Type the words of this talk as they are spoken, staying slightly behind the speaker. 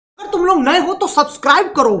तुम लोग नए हो तो सब्सक्राइब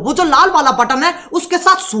करो, वो जो लाल वाला बटन है उसके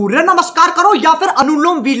साथ सूर्य नमस्कार करो या फिर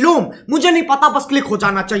अनुलोम विलोम, मुझे नहीं पता, बस क्लिक हो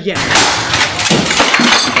जाना चाहिए।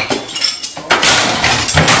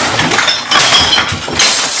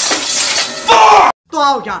 तो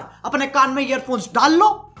आओ यार, अपने कान में ईयरफोन्स डाल लो।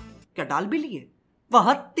 क्या डाल भी लिए?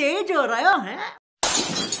 बहुत तेज हो रहा है।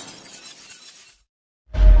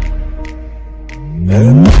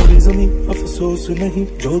 मेरी ज़मीं अफसोस नहीं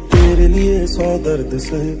जो तेरे लिए 100 दर्द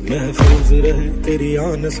सहे, महफूज रहे तेरी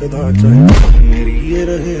आन सदा, चाहे मेरी ये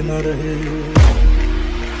रहे ना रहे।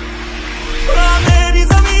 मेरी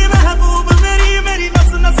ज़मीं महबूब मेरी, मेरी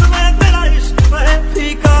नस नस में तेरा इश्क बहे,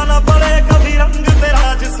 फीका ना पड़े कभी रंग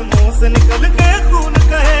तेरा जिस्मों से निकल के खून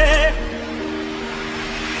कहे।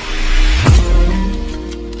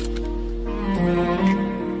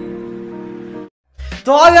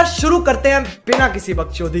 तो आओ यार शुरू करते हैं बिना किसी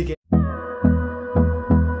बकचोदी के।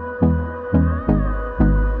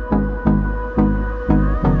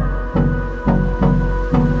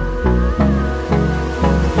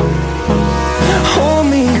 Hold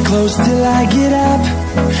me close till I get up.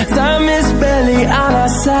 Time is barely on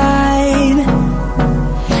our side.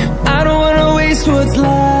 I don't wanna waste what's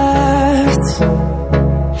left.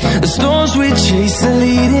 The storms we chase are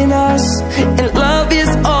leading us, and love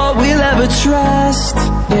is all we'll ever trust.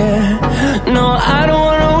 Yeah, no, I don't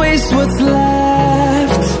wanna waste what's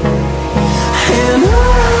left. And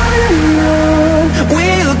on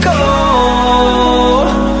we'll go,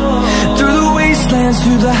 through the wastelands,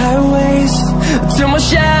 through the highways, till my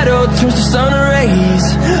shadow turns to sun rays.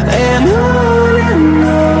 And on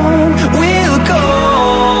we'll go,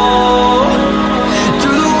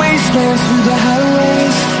 through the wastelands, through the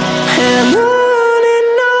highways, and on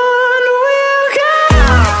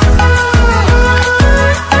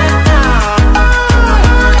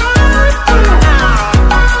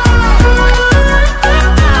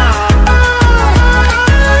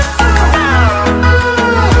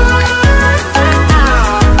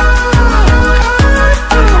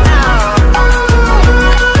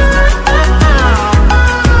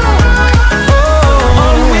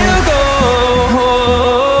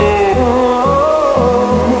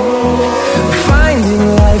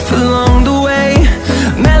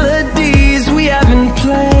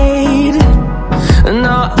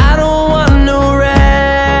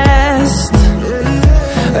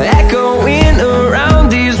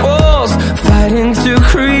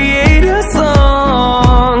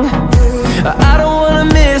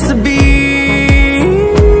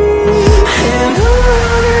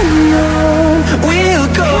we'll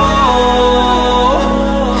go.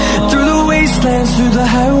 Through the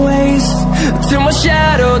highways, till my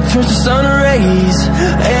shadow turns to sun rays.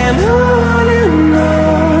 And on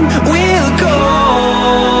we'll go,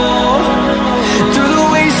 through the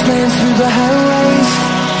wastelands, through the highways,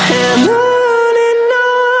 and on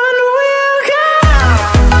we'll go.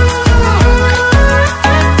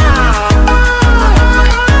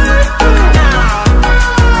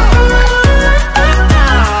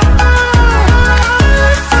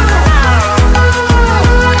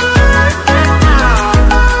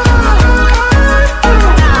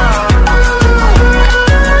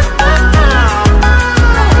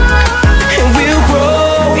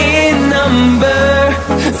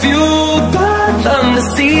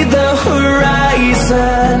 See the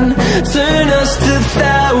horizon, turn us to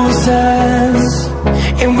thousands,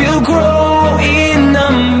 and we'll grow in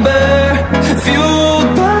number, fueled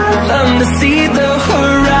by them to see the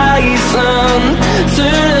horizon,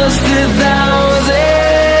 turn us to thousands,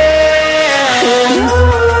 and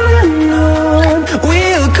on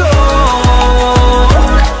we'll go,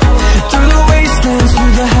 through the wastelands,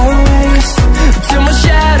 through the highways, till my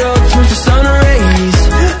shadow turns to sun rays.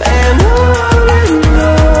 And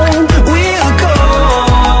we'll go,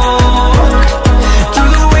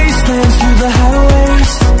 through the wastelands, through the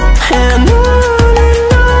highways, and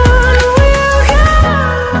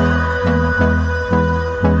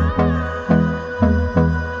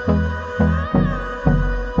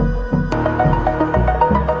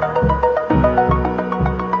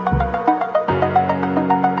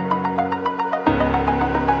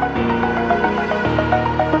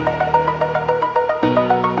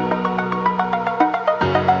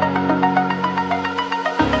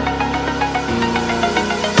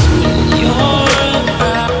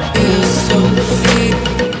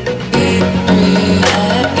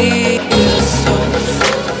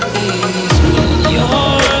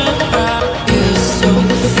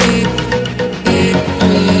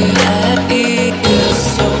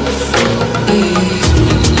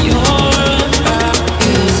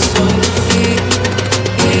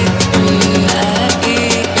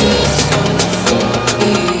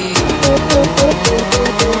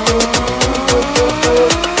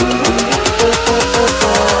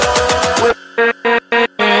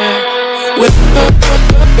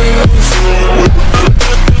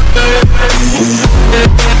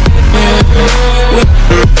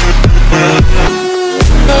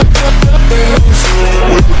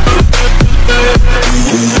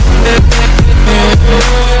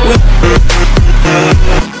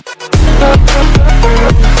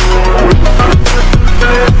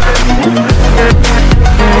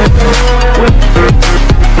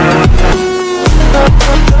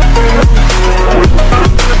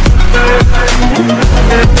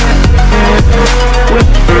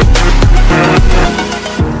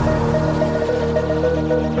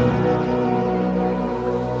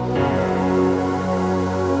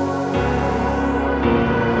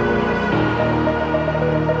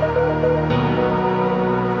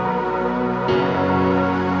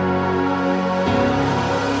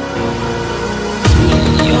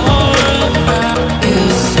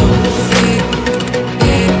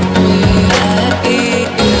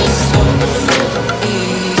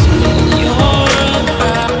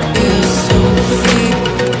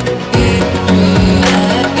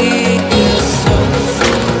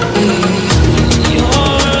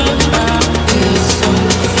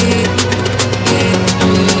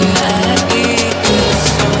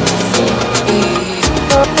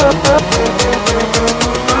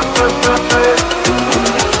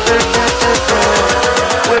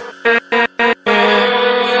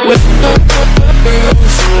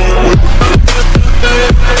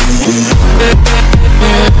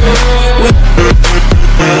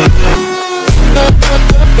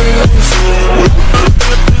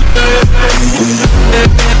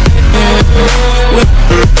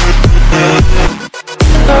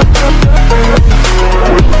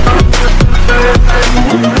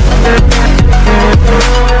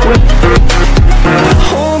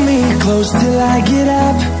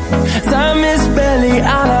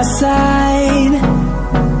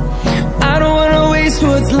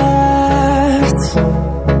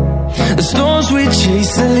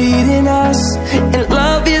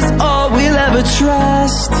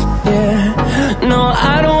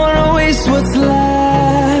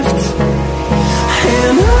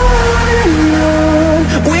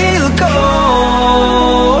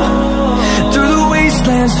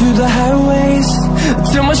wastelands, through the highways,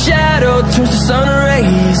 till my shadow turns to sun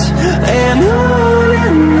rays. And on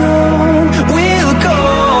we'll go,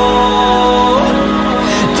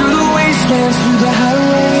 through the wastelands, through the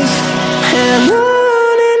highways, and on.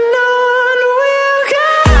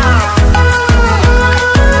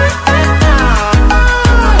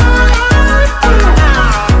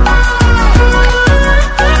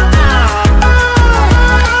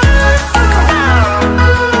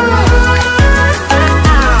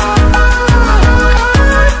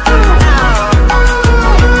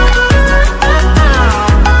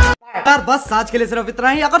 यार बस आज के लिए सिर्फ इतना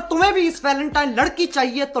ही। अगर तुम्हें भी इस वैलेंटाइन लड़की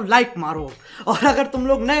चाहिए तो लाइक मारो, और अगर तुम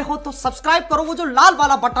लोग नए हो तो सब्सक्राइब करो। वो जो लाल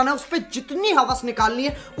वाला बटन है उस पर जितनी हवस निकालनी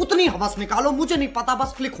है उतनी हवस निकालो, मुझे नहीं पता,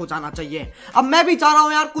 बस क्लिक हो जाना चाहिए। अब मैं भी चाह रहा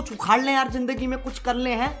हूं यार कुछ उखाड़ लें यार, जिंदगी में कुछ कर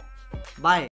ले हैं। बाय।